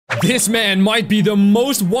This man might be the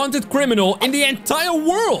most wanted criminal in the entire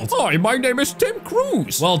world. Hi, my name is Tim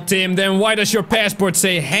Cruise. Well, Tim, then why does your passport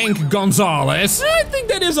say Hank Gonzalez? I think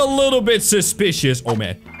that is a little bit suspicious. Oh,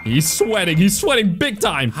 man. He's sweating big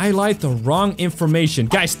time. Highlight the wrong information.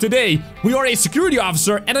 Guys, today, we are a security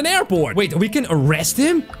officer at an airport. Wait, we can arrest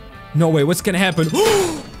him? No way, what's gonna happen?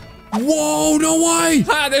 Whoa, no way!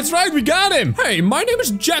 Ah, that's right, we got him! Hey, my name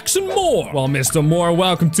is Jackson Moore. Well, Mr. Moore,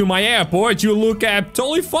 welcome to my airport. You look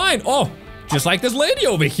totally fine. Oh, just like this lady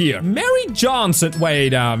over here. Mary Johnson.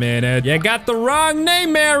 Wait a minute. You got the wrong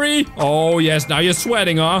name, Mary. Oh, yes, now you're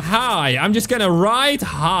sweating, huh? Hi, I'm just gonna write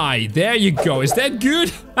hi. There you go. Is that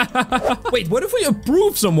good? Wait, what if we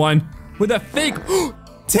approve someone with a fake...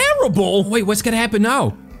 Terrible! Wait, what's gonna happen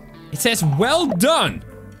now? It says, well done.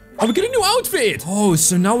 Oh, we get a new outfit. Oh,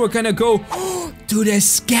 so now we're gonna go to the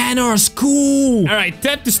scanners. Cool. All right,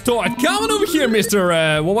 tap to start. Come on over here,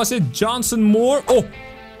 Mr. What was it? Johnson Moore. Oh,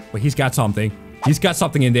 wait, he's got something. He's got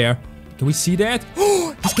something in there. Can we see that?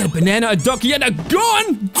 Oh, he's got a banana, a ducky, and a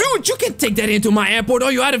gun. Dude, you can take that into my airport.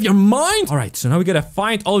 Are you out of your mind? All right, so now we gotta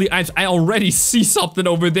find all the items. I already see something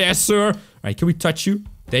over there, sir. All right, can we touch you?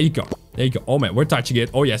 There you go. There you go. Oh, man, we're touching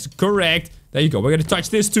it. Oh, yes, correct. There you go. We're gonna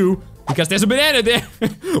touch this, too. Because there's a banana there.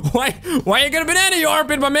 Why you got a banana in your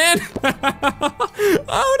armpit, my man?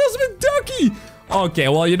 Oh, that's a ducky. Okay,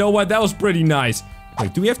 well, you know what? That was pretty nice.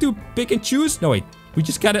 Wait, do we have to pick and choose? No, wait. We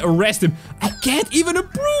just gotta arrest him. I can't even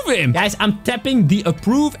approve him. Guys, I'm tapping the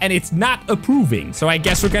approve and it's not approving. So I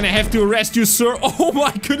guess we're gonna have to arrest you, sir. Oh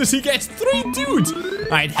my goodness, he gets 3 dudes. All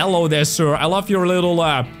right, hello there, sir. I love your little,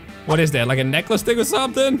 what is that? Like a necklace thing or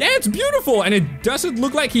something? Yeah, it's beautiful. And it doesn't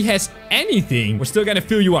look like he has anything. We're still gonna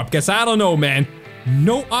fill you up. Guess I don't know, man.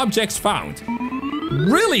 No objects found.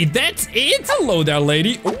 Really? That's it? Hello there,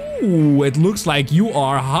 lady. Ooh, it looks like you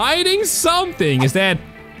are hiding something. Is that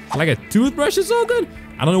like a toothbrush or something?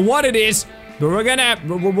 I don't know what it is. But we're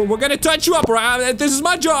gonna touch you up, right? This is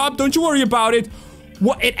my job. Don't you worry about it.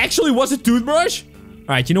 What? It actually was a toothbrush? All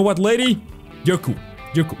right, you know what, lady? You're cool.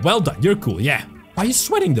 You're cool. Well done. You're cool. Yeah. Why are you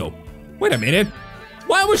sweating, though? Wait a minute.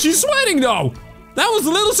 Why was she sweating, though? That was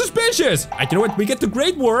a little suspicious. All right, you know what? We get to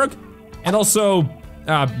great work. And also,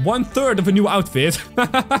 1/3 of a new outfit.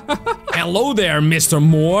 Hello there, Mr.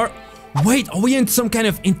 Moore. Wait, are we in some kind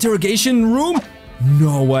of interrogation room?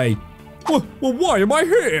 No way. Well, why am I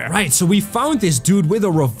here? Right, so we found this dude with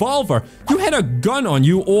a revolver. You had a gun on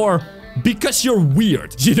you, or... because you're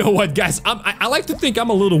weird. You know what, guys? I like to think I'm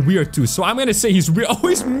a little weird, too. So I'm gonna say he's weird. Oh,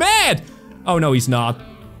 he's mad! Oh, no, he's not.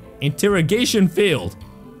 Interrogation failed.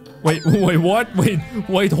 Wait, what?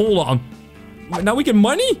 Wait, hold on. Now we get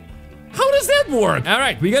money? How does that work? All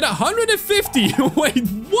right, we got 150. Wait,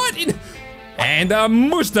 what? And a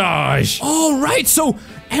mustache. All right, so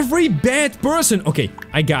every bad person. Okay,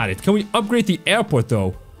 I got it. Can we upgrade the airport,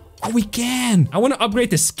 though? Oh, we can. I want to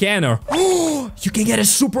upgrade the scanner. Oh, you can get a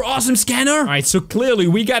super awesome scanner? All right, so clearly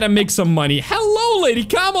we got to make some money. Hello, lady.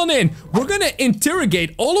 Come on in. We're going to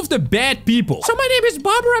interrogate all of the bad people. So my name is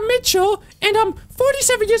Barbara Mitchell, and I'm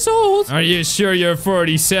 47 years old. Are you sure you're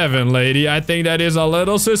 47, lady? I think that is a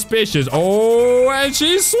little suspicious. Oh, and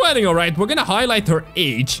she's sweating. All right, we're going to highlight her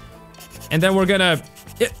age. And then we're going to...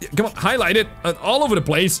 yeah, come on, highlight it all over the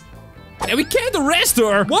place. And we can't arrest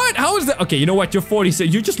her. What? How is that? Okay, you know what? You're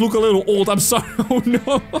 46. You just look a little old. I'm sorry. Oh,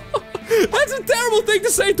 no. That's a terrible thing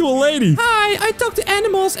to say to a lady. Hi, I talk to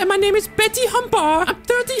animals, and my name is Betty Humbar. I'm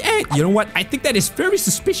 38. You know what? I think that is very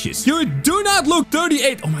suspicious. You do not look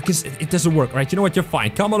 38. Oh, my goodness. It doesn't work. All right, you know what? You're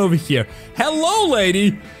fine. Come on over here. Hello,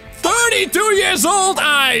 lady. 32 years old?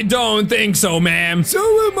 I don't think so, ma'am. So,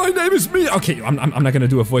 my name is me. Okay, I'm not gonna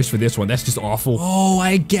do a voice for this one. That's just awful. Oh,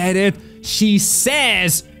 I get it. She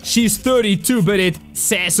says she's 32, but it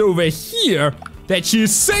says over here that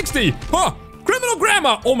she's 60. Huh, criminal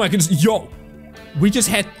grandma. Oh my goodness, yo. We just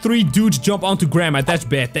had 3 dudes jump onto grandma. That's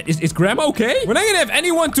bad. Is grandma okay? We're not gonna have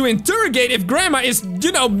anyone to interrogate if grandma is,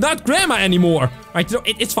 you know, not grandma anymore. All right, so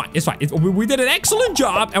it's fine. It's fine. We did an excellent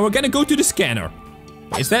job, and we're gonna go to the scanner.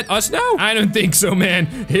 Is that us now? I don't think so, man.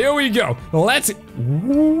 Here we go. Let's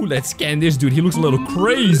scan this dude. He looks a little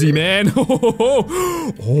crazy, man. Oh,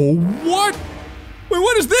 what? Wait,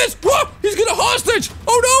 what is this? Whoa, he's got a hostage.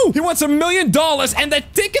 Oh, no. He wants $1 million and a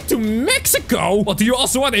ticket to Mexico. Well, do you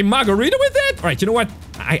also want a margarita with that? All right, you know what?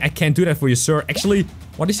 I can't do that for you, sir. Actually,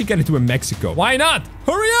 what is he gonna do in Mexico? Why not?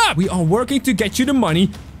 Hurry up. We are working to get you the money.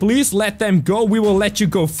 Please let them go. We will let you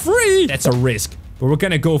go free. That's a risk, but we're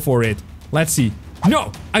gonna go for it. Let's see.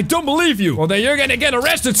 No, I don't believe you. Well, then you're gonna get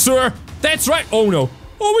arrested, sir. That's right. Oh, no.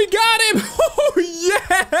 Oh, we got him. Oh,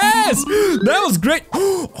 yes. That was great.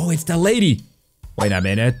 Oh, it's the lady. Wait a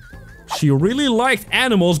minute. She really liked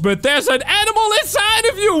animals, but there's an animal inside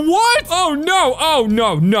of you. What? Oh,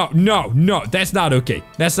 no, no, no, no. That's not okay.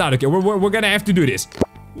 That's not okay. We're gonna have to do this.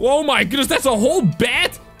 Oh my goodness, that's a whole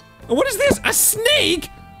bat? What is this? A snake?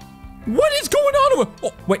 What is going on over?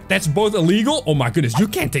 Oh, wait, that's both illegal? Oh my goodness, you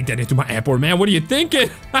can't take that into my airport, man. What are you thinking?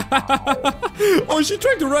 Oh, she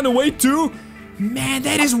tried to run away too? Man,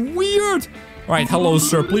 that is weird. All right, hello,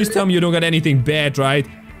 sir. Please tell me you don't got anything bad, right?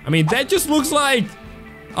 I mean, that just looks like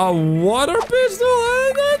a water pistol.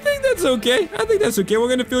 I think that's okay. I think that's okay. We're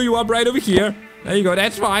gonna fill you up right over here. There you go.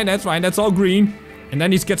 That's fine. That's fine. That's all green. And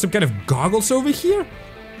then he's got some kind of goggles over here.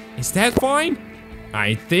 Is that fine?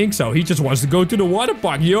 I think so. He just wants to go to the water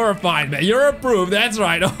park. You're fine, man. You're approved. That's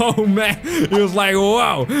right. Oh, man. He was like,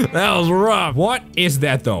 whoa, that was rough. What is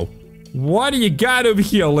that, though? What do you got over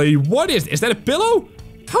here, lady? What is that a pillow?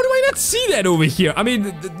 How do I not see that over here? I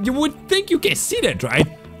mean, you would think you can see that, right?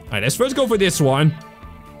 All right, let's first go for this one.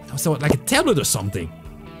 So, like a tablet or something.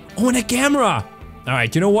 Oh, and a camera. All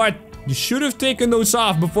right, you know what? You should have taken those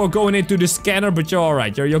off before going into the scanner, but you're all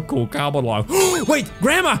right. You're cool. Come along. Wait,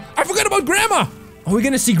 Grandma! I forgot about Grandma! Are we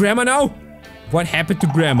gonna see Grandma now? What happened to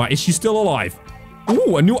Grandma? Is she still alive?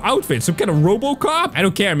 Ooh, a new outfit. Some kind of RoboCop? I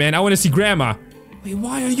don't care, man. I want to see Grandma. Wait,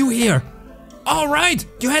 why are you here? All right,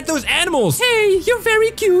 you had those animals. Hey, you're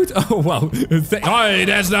very cute. Oh, well. Hey,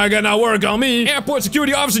 that's not gonna work on me. Airport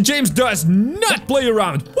Security Officer James does not play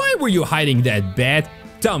around. Why were you hiding that bat?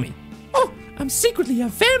 Tell me. Oh, I'm secretly a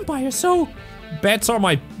vampire, so... Bats are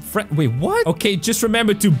my friend. Wait, what? Okay, just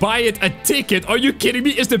remember to buy it a ticket. Are you kidding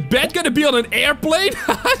me? Is the bat gonna be on an airplane?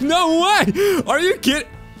 No way. Are you kidding?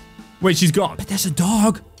 Wait, she's gone. But there's a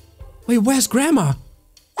dog. Wait, where's Grandma?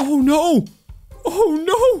 Oh, no. Oh,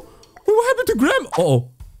 no. What happened to Grandma?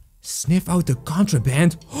 Uh-oh. Sniff out the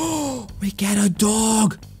contraband. Oh, we get a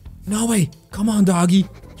dog. No way. Come on, doggy.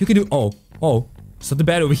 You can do... Oh. Something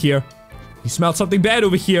bad over here. You smelled something bad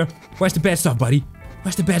over here. Where's the bad stuff, buddy?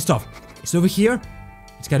 Where's the bad stuff? Is it over here?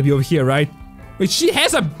 It's gotta be over here, right? Wait, she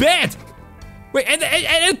has a bat! Wait, and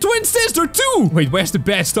a twin sister, too! Wait, where's the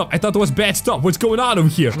bad stuff? I thought there was bad stuff. What's going on over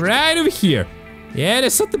here? Right over here. Yeah,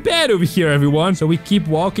 there's something bad over here, everyone. So we keep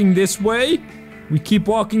walking this way. We keep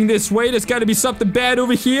walking this way. There's gotta be something bad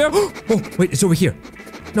over here. Oh, wait, it's over here.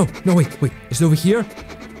 No, wait. Is it over here?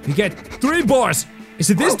 We get 3 bars. Is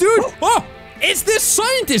it this dude? Oh, it's this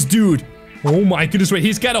scientist dude. Oh my goodness, wait,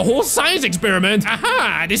 he's got a whole science experiment.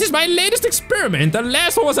 Aha, this is my latest experiment. The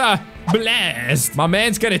last one was a blast. My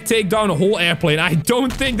man's gonna take down a whole airplane. I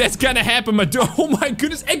don't think that's gonna happen, my dude. Oh my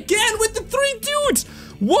goodness, again with the 3 dudes.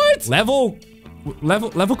 What? Level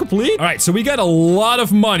complete? All right, so we got a lot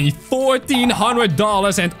of money,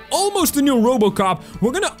 $1,400 and almost a new RoboCop.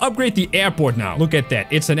 We're gonna upgrade the airport now. Look at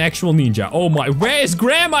that, it's an actual ninja. Oh my, where is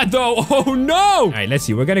Grandma though? Oh no. All right, let's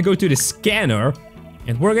see, we're gonna go to the scanner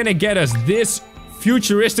and we're gonna get us this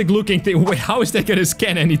futuristic looking thing. Wait, how is that gonna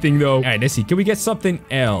scan anything though? All right, let's see, can we get something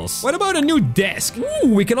else? What about a new desk?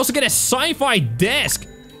 Ooh, we can also get a sci-fi desk.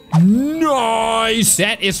 Nice!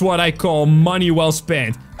 That is what I call money well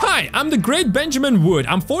spent. Hi, I'm the great Benjamin Wood.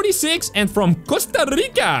 I'm 46 and from Costa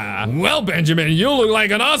Rica. Well, Benjamin, you look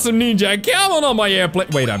like an awesome ninja. Come on my airplane.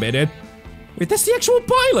 Wait a minute. Wait, that's the actual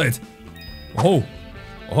pilot. Oh.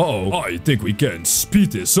 I think we can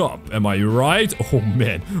speed this up. Am I right? Oh,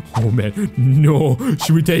 man. No.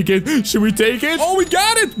 Should we take it? Oh, we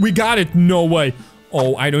got it. We got it. No way.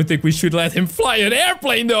 Oh, I don't think we should let him fly an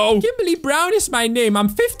airplane, though. Kimberly Brown is my name. I'm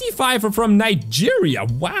 55 and from Nigeria.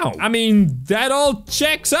 Wow. I mean, that all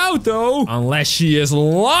checks out, though. Unless she is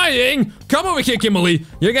lying. Come over here, Kimberly.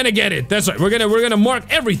 You're gonna get it. That's right. We're gonna mark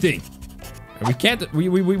everything. We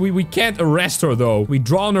can't arrest her, though. We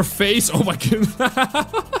draw on her face. Oh, my goodness.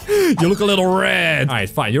 You look a little red. All right,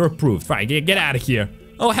 fine. You're approved. Fine. Get out of here.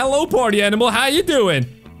 Oh, hello, party animal. How you doing?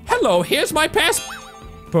 Hello. Here's my passport.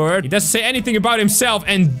 He doesn't say anything about himself,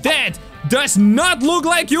 and that does not look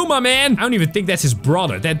like you, my man. I don't even think that's his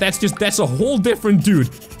brother. That's a whole different dude.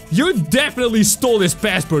 You definitely stole this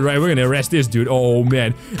passport, right? We're gonna arrest this dude. Oh,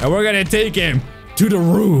 man. And we're gonna take him to the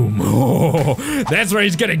room. Oh, that's where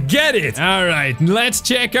he's gonna get it. All right, let's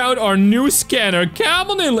check out our new scanner.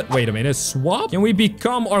 Come on in. Wait a minute, swap? Can we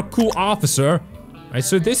become our cool officer? All right,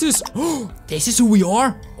 so this is... Oh, this is who we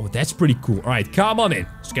are? Oh, that's pretty cool. All right, come on in.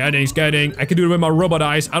 Scanning. I can do it with my robot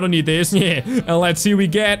eyes. I don't need this. Yeah. And let's see, we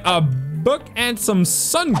get a book and some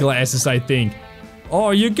sunglasses, I think.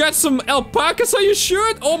 Oh, you got some alpacas on your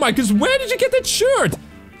shirt? Oh my goodness, where did you get that shirt?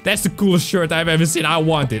 That's the coolest shirt I've ever seen. I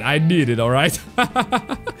want it. I need it, all right?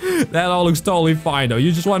 That all looks totally fine, though.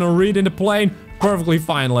 You just want to read in the plane? Perfectly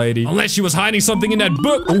fine, lady. Unless she was hiding something in that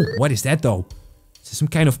book. Oh, what is that, though? Is this some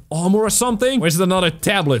kind of armor or something? Where's another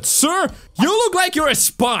tablet? Sir, you look like you're a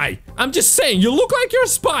spy. I'm just saying, you look like you're a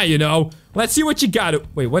spy, you know? Let's see what you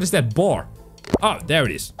got. Wait, what is that bar? Oh, there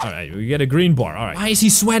it is. All right, we get a green bar. All right. Why is he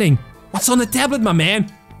sweating? What's on the tablet, my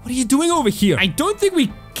man? What are you doing over here? I don't think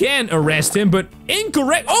we can arrest him, but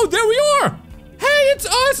incorrect. Oh, there we are. Hey, it's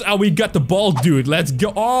us. Oh, we got the bald dude. Let's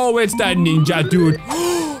go. Oh, it's that ninja dude.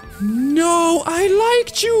 No, I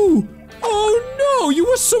liked you. Oh, no, you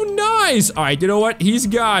were so nice. All right, you know what? He's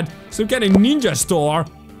got some kind of ninja store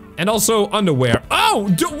and also underwear. Oh,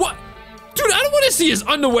 what? Dude, I don't want to see his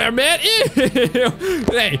underwear, man. Ew.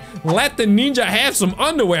 Hey, let the ninja have some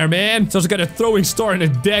underwear, man. It's also got a throwing star and a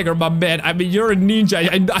dagger, my man. I mean, you're a ninja.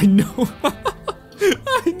 I know.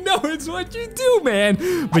 I know it's what you do,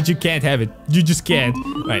 man. But you can't have it. You just can't.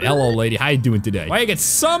 All right, hello, lady. How you doing today? Why you get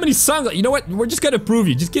so many sunglasses? You know what? We're just gonna prove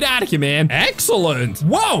you. Just get out of here, man. Excellent.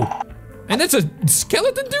 Whoa. And that's a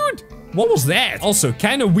skeleton dude? What was that? Also,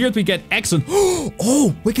 kind of weird we get excellent.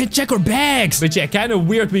 Oh, we can check our bags. But yeah, kind of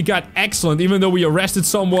weird we got excellent even though we arrested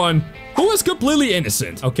someone who was completely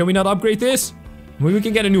innocent. Oh, can we not upgrade this? Maybe we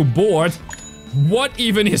can get a new board. What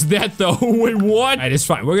even is that though? Wait, what? All right, it's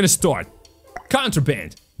fine. We're gonna start.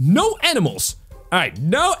 Contraband. No animals. All right,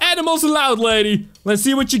 no animals allowed, lady. Let's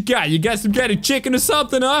see what you got. You got some kind of chicken or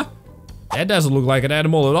something, huh? That doesn't look like an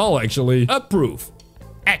animal at all, actually. Approve.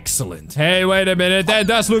 Excellent. Hey, wait a minute. That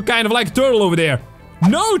does look kind of like a turtle over there.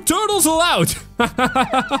 No turtles allowed.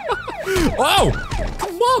 Oh,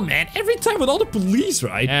 come on, man. Every time with all the police,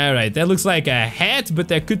 right? All right, that looks like a hat, but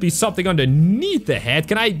there could be something underneath the hat.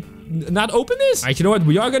 Can I not open this? All right, you know what?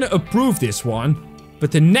 We are going to approve this one.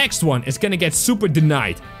 But the next one is gonna get super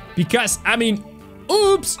denied. Because, I mean,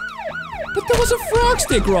 oops. But there was a frog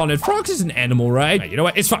sticker on it. Frogs is an animal, right? You know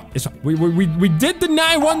what? It's fine. It's fine. We did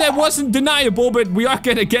deny one that wasn't deniable, but we are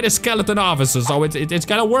gonna get a skeleton officer, so it's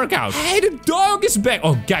gonna work out. Hey, the dog is back.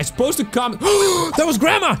 Oh, guys, post a comment. That was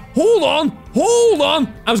Grandma. Hold on. Hold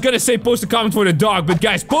on. I was gonna say post a comment for the dog, but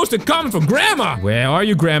guys, post a comment for Grandma. Where are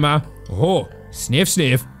you, Grandma? Oh, sniff,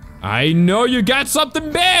 sniff. I know you got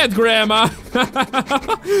something bad, Grandma.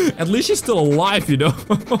 At least she's still alive, you know.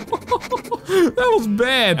 That was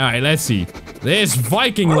bad. All right, let's see. This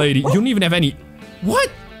Viking lady. You don't even have any.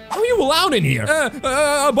 What? How are you allowed in here?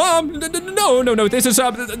 A bomb? No. This is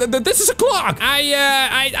a clock.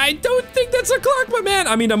 I don't think that's a clock, my man.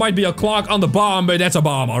 I mean, there might be a clock on the bomb, but that's a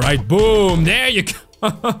bomb. All right, boom. There you go.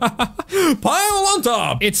 Pile on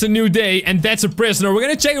top. It's a new day, and that's a prisoner. We're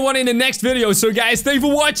gonna check one in the next video. So, guys, thanks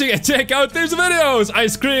for watching, and check out these videos. I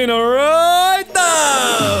screen right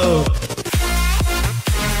now.